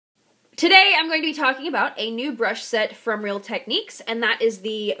Today I'm going to be talking about a new brush set from Real Techniques, and that is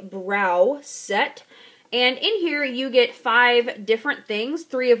the Brow Set. And in here you get 5 different things,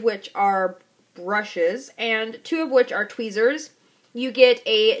 3 of which are brushes, and 2 of which are tweezers. You get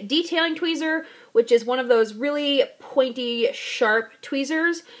a detailing tweezer, which is one of those really pointy, sharp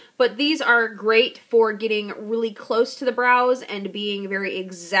tweezers, but these are great for getting really close to the brows and being very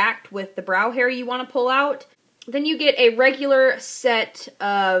exact with the brow hair you want to pull out. Then you get a regular set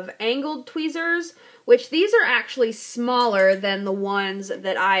of angled tweezers, which these are actually smaller than the ones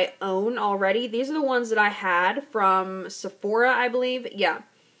that I own already. These are the ones that I had from Sephora, I believe. Yeah.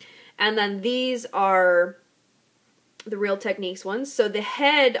 And then these are the Real Techniques ones. So the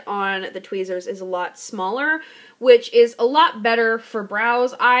head on the tweezers is a lot smaller, which is a lot better for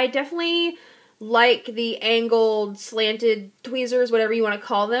brows. I definitely like the angled, slanted tweezers, whatever you want to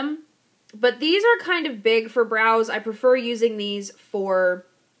call them. But these are kind of big for brows. I prefer using these for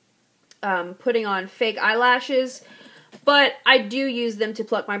putting on fake eyelashes, but I do use them to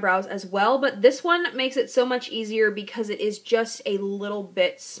pluck my brows as well. But this one makes it so much easier because it is just a little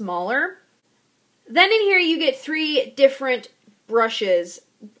bit smaller. Then in here you get 3 different brushes.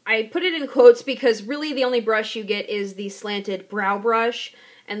 I put it in quotes because really the only brush you get is the slanted brow brush,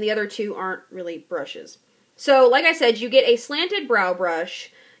 and the other 2 aren't really brushes. So like I said, you get a slanted brow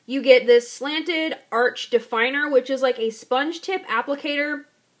brush. You get this slanted arch definer, which is like a sponge tip applicator.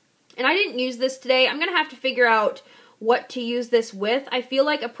 And I didn't use this today. I'm going to have to figure out what to use this with. I feel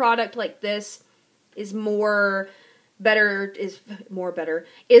like a product like this is better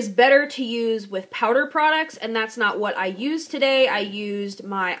to use with powder products, and that's not what I used today. I used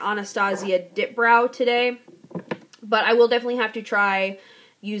my Anastasia Dip Brow today. But I will definitely have to try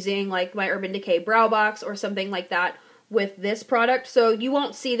using like my Urban Decay Brow Box or something like that with this product. So you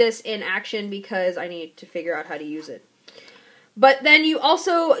won't see this in action because I need to figure out how to use it. But then you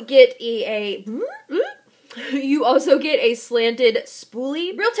also get a slanted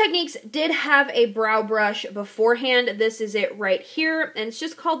spoolie. Real Techniques did have a brow brush beforehand. This is it right here, and it's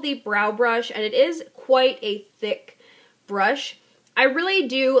just called the Brow Brush, and it is quite a thick brush. I really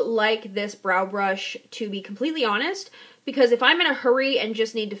do like this brow brush, to be completely honest, because if I'm in a hurry and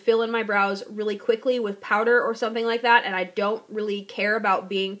just need to fill in my brows really quickly with powder or something like that, and I don't really care about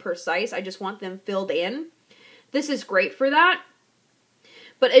being precise, I just want them filled in, this is great for that.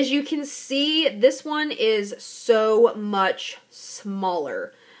 But as you can see, this one is so much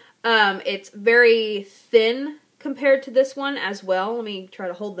smaller. It's very thin compared to this one as well. Let me try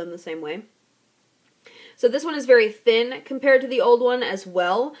to hold them the same way. So this one is very thin compared to the old one as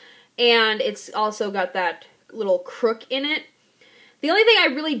well, and it's also got that little crook in it. The only thing I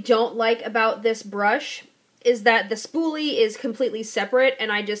really don't like about this brush is that the spoolie is completely separate, and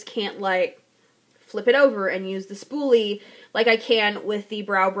I just can't like flip it over and use the spoolie like I can with the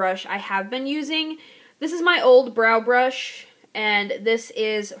brow brush I have been using. This is my old brow brush, and this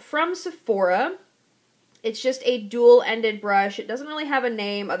is from Sephora. It's just a dual-ended brush. It doesn't really have a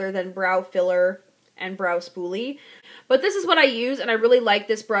name other than brow filler and brow spoolie. But this is what I use, and I really like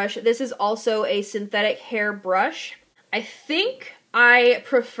this brush. This is also a synthetic hair brush. I think I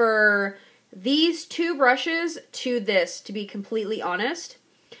prefer these 2 brushes to this, to be completely honest.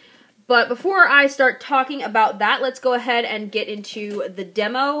 But before I start talking about that, let's go ahead and get into the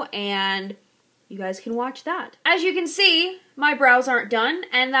demo, and you guys can watch that. As you can see, my brows aren't done,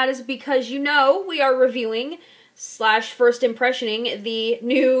 and that is because you know we are reviewing / first impressioning the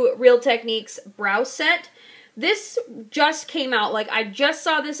new Real Techniques brow set. This just came out, like I just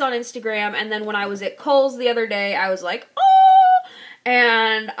saw this on Instagram, and then when I was at Kohl's the other day, I was like, oh!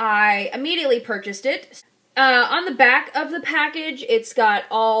 And I immediately purchased it. On the back of the package, it's got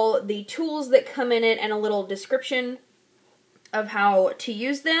all the tools that come in it and a little description of how to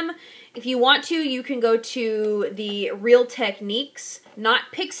use them. If you want to, you can go to the Real Techniques,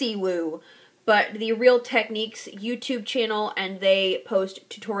 not Pixie Woo, but the Real Techniques YouTube channel, and they post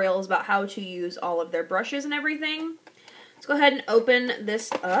tutorials about how to use all of their brushes and everything. Let's go ahead and open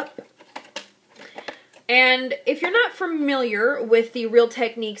this up. And if you're not familiar with the Real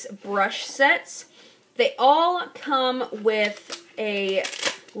Techniques brush sets, they all come with a,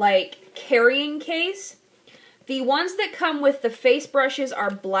 like, carrying case. The ones that come with the face brushes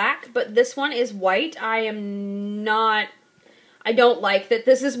are black, but this one is white. I don't like that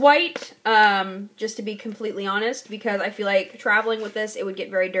this is white, just to be completely honest, because I feel like traveling with this, it would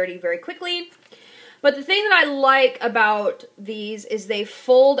get very dirty very quickly. But the thing that I like about these is they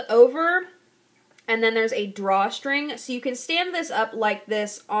fold over, and then there's a drawstring, so you can stand this up like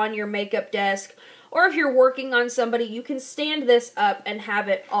this on your makeup desk, or if you're working on somebody, you can stand this up and have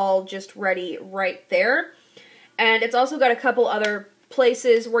it all just ready right there. And it's also got a couple other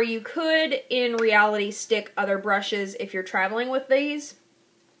places where you could, in reality, stick other brushes if you're traveling with these.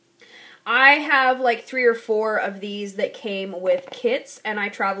 I have like 3 or 4 of these that came with kits, and I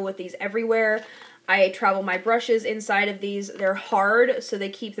travel with these everywhere. I travel my brushes inside of these. They're hard, so they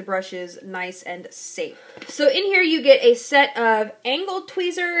keep the brushes nice and safe. So in here you get a set of angled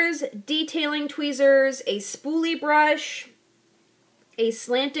tweezers, detailing tweezers, a spoolie brush, a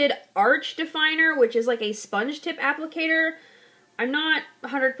slanted arch definer, which is like a sponge tip applicator. I'm not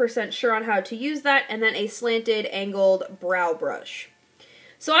 100% sure on how to use that, and then a slanted angled brow brush.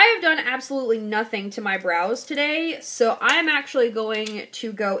 So I have done absolutely nothing to my brows today, so I'm actually going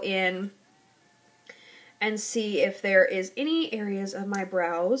to go in and see if there is any areas of my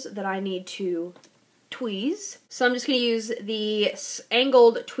brows that I need to tweeze. So I'm just going to use the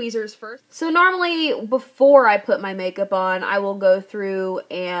angled tweezers first. So normally before I put my makeup on, I will go through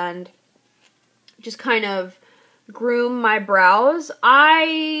and just kind of groom my brows.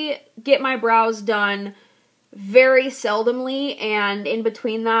 I get my brows done very seldomly, and in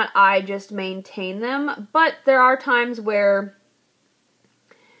between that I just maintain them, but there are times where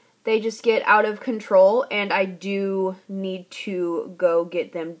they just get out of control and I do need to go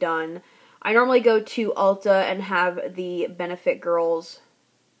get them done. I normally go to Ulta and have the Benefit girls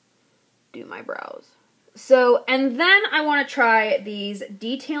do my brows. So, and then I want to try these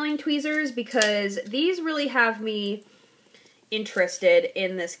detailing tweezers because these really have me interested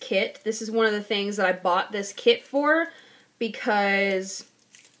in this kit. This is one of the things that I bought this kit for because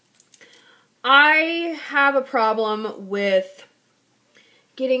I have a problem with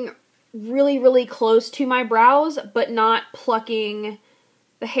getting really, really close to my brows, but not plucking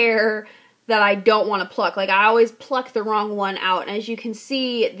the hair that I don't want to pluck. Like, I always pluck the wrong one out. And as you can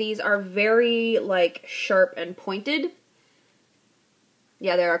see, these are very, like, sharp and pointed.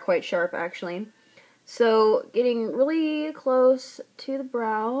 Yeah, they are quite sharp, actually. So, getting really close to the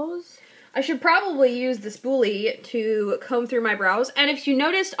brows. I should probably use the spoolie to comb through my brows. And if you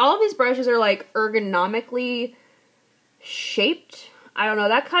noticed, all of these brushes are, like, ergonomically shaped. I don't know,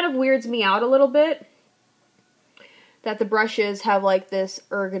 that kind of weirds me out a little bit, that the brushes have like this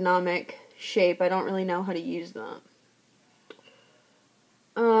ergonomic shape. I don't really know how to use that.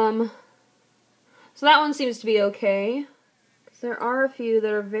 So that one seems to be okay. There are a few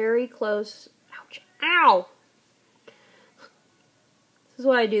that are very close. Ouch. Ow! This is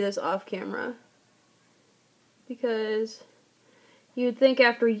why I do this off camera. Because you'd think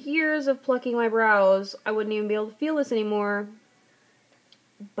after years of plucking my brows, I wouldn't even be able to feel this anymore.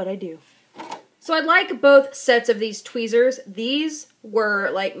 But I do. So I'd like both sets of these tweezers. These were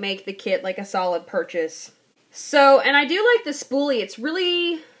like make the kit like a solid purchase. So, and I do like the spoolie. It's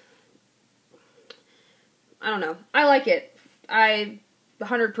really, I don't know. I like it. I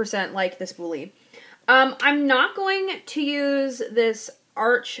 100% like the spoolie. I'm not going to use this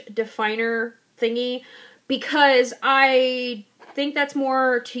arch definer thingy because I think that's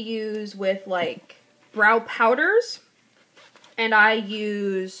more to use with like brow powders. And I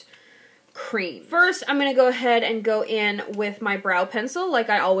use cream. First, I'm going to go ahead and go in with my brow pencil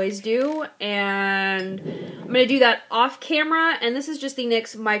like I always do. And I'm going to do that off camera. And this is just the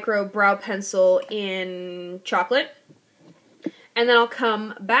NYX Micro Brow Pencil in chocolate. And then I'll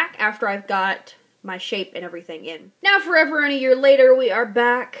come back after I've got my shape and everything in. Now, forever and a year later, we are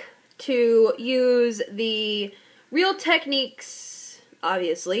back to use the Real Techniques,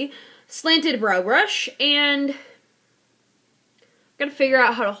 obviously, slanted brow brush. And gotta figure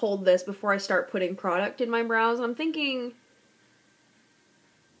out how to hold this before I start putting product in my brows. I'm thinking,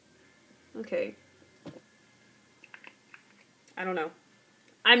 okay, I don't know.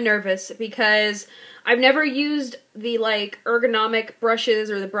 I'm nervous because I've never used the like ergonomic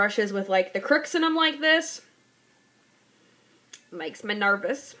brushes or the brushes with like the crooks in them like this. Makes me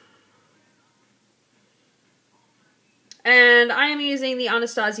nervous. And I am using the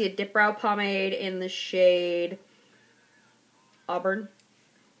Anastasia Dip Brow Pomade in the shade Auburn.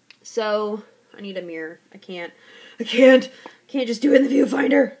 So, I need a mirror. I can't just do it in the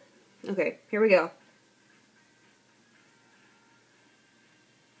viewfinder. Okay, here we go.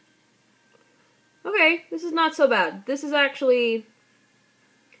 Okay, this is not so bad. This is actually,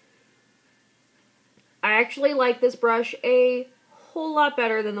 I actually like this brush a whole lot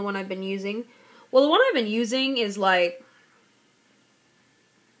better than the one I've been using. Well, the one I've been using is like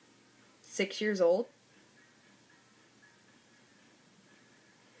 6 years old.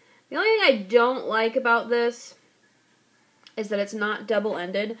 The only thing I don't like about this is that it's not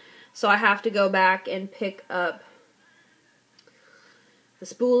double-ended, so I have to go back and pick up the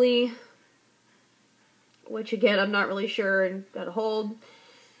spoolie, which again, I'm not really sure how to hold.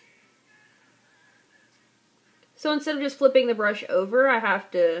 So instead of just flipping the brush over, I have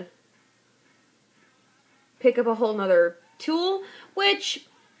to pick up a whole nother tool, which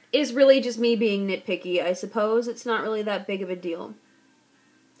is really just me being nitpicky, I suppose. It's not really that big of a deal.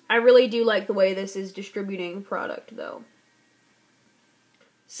 I really do like the way this is distributing product, though.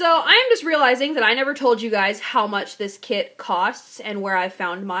 So I am just realizing that I never told you guys how much this kit costs and where I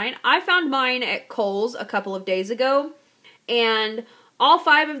found mine. I found mine at Kohl's a couple of days ago, and all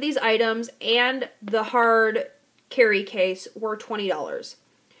 5 of these items and the hard carry case were $20,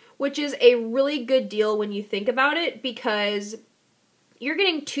 which is a really good deal when you think about it, because you're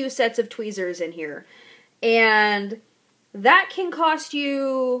getting 2 sets of tweezers in here, and that can cost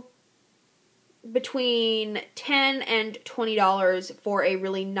you between $10 and $20 for a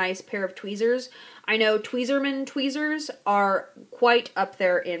really nice pair of tweezers. I know Tweezerman tweezers are quite up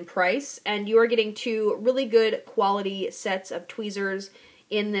there in price, and you are getting 2 really good quality sets of tweezers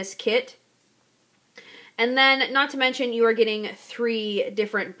in this kit. And then, not to mention, you are getting 3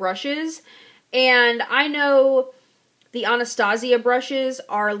 different brushes, and I know the Anastasia brushes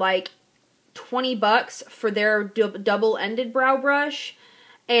are like $20 for their double-ended brow brush,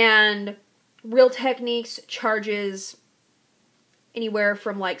 and Real Techniques charges anywhere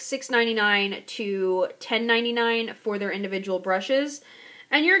from like $6.99 to $10.99 for their individual brushes.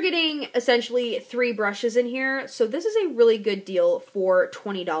 And you're getting essentially 3 brushes in here, so this is a really good deal for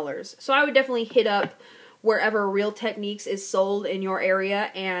 $20. So I would definitely hit up wherever Real Techniques is sold in your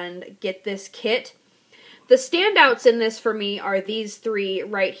area and get this kit. The standouts in this for me are these 3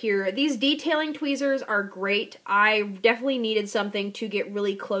 right here. These detailing tweezers are great. I definitely needed something to get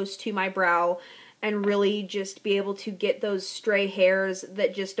really close to my brow and really just be able to get those stray hairs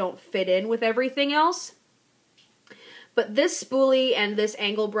that just don't fit in with everything else. But this spoolie and this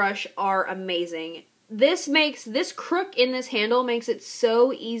angle brush are amazing. This crook in this handle makes it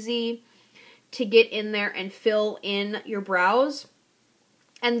so easy to get in there and fill in your brows.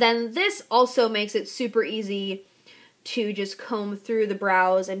 And then this also makes it super easy to just comb through the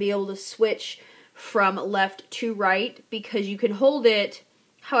brows and be able to switch from left to right, because you can hold it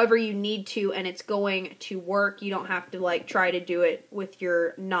however you need to and it's going to work. You don't have to like try to do it with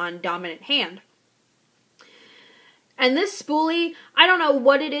your non-dominant hand. And this spoolie, I don't know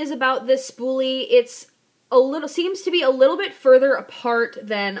what it is about this spoolie. It's seems to be a little bit further apart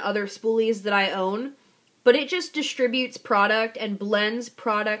than other spoolies that I own, but it just distributes product and blends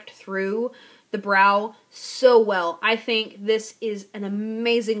product through the brow so well. I think this is an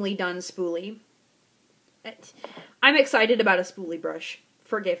amazingly done spoolie. I'm excited about a spoolie brush.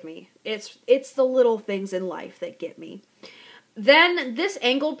 Forgive me. It's the little things in life that get me. Then this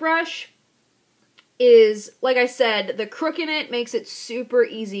angle brush is, like I said, the crook in it makes it super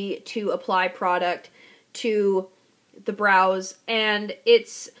easy to apply product to the brows, and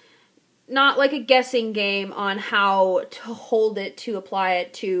it's not like a guessing game on how to hold it to apply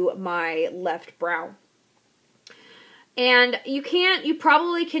it to my left brow. And you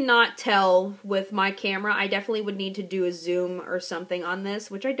probably cannot tell with my camera. I definitely would need to do a zoom or something on this,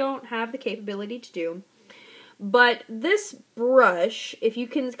 which I don't have the capability to do. But this brush, if you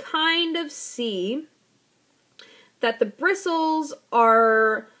can kind of see that the bristles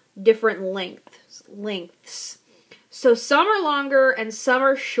are different lengths. So some are longer and some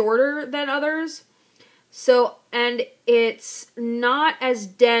are shorter than others. And it's not as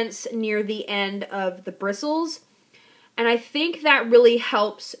dense near the end of the bristles. And I think that really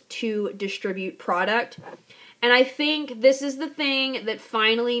helps to distribute product. And I think this is the thing that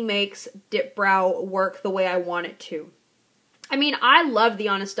finally makes Dip Brow work the way I want it to. I mean, I love the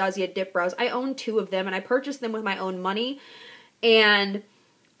Anastasia Dip Brows. I own 2 of them, and I purchased them with my own money. And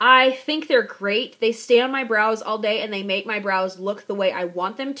I think they're great. They stay on my brows all day, and they make my brows look the way I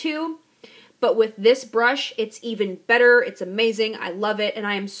want them to. But with this brush, it's even better. It's amazing. I love it, and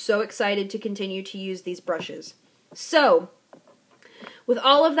I am so excited to continue to use these brushes. So, with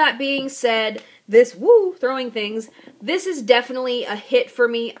all of that being said, this is definitely a hit for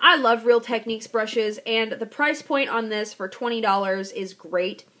me. I love Real Techniques brushes, and the price point on this for $20 is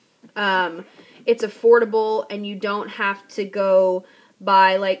great. It's affordable, and you don't have to go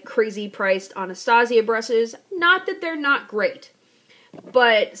buy like crazy priced Anastasia brushes. Not that they're not great,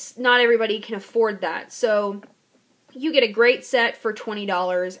 but not everybody can afford that. So you get a great set for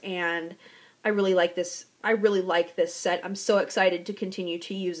 $20, and I really like this. I really like this set. I'm so excited to continue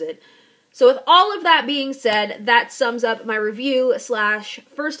to use it. So with all of that being said, that sums up my review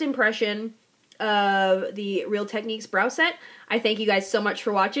 / first impression of the Real Techniques brow set. I thank you guys so much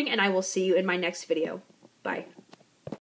for watching, and I will see you in my next video. Bye.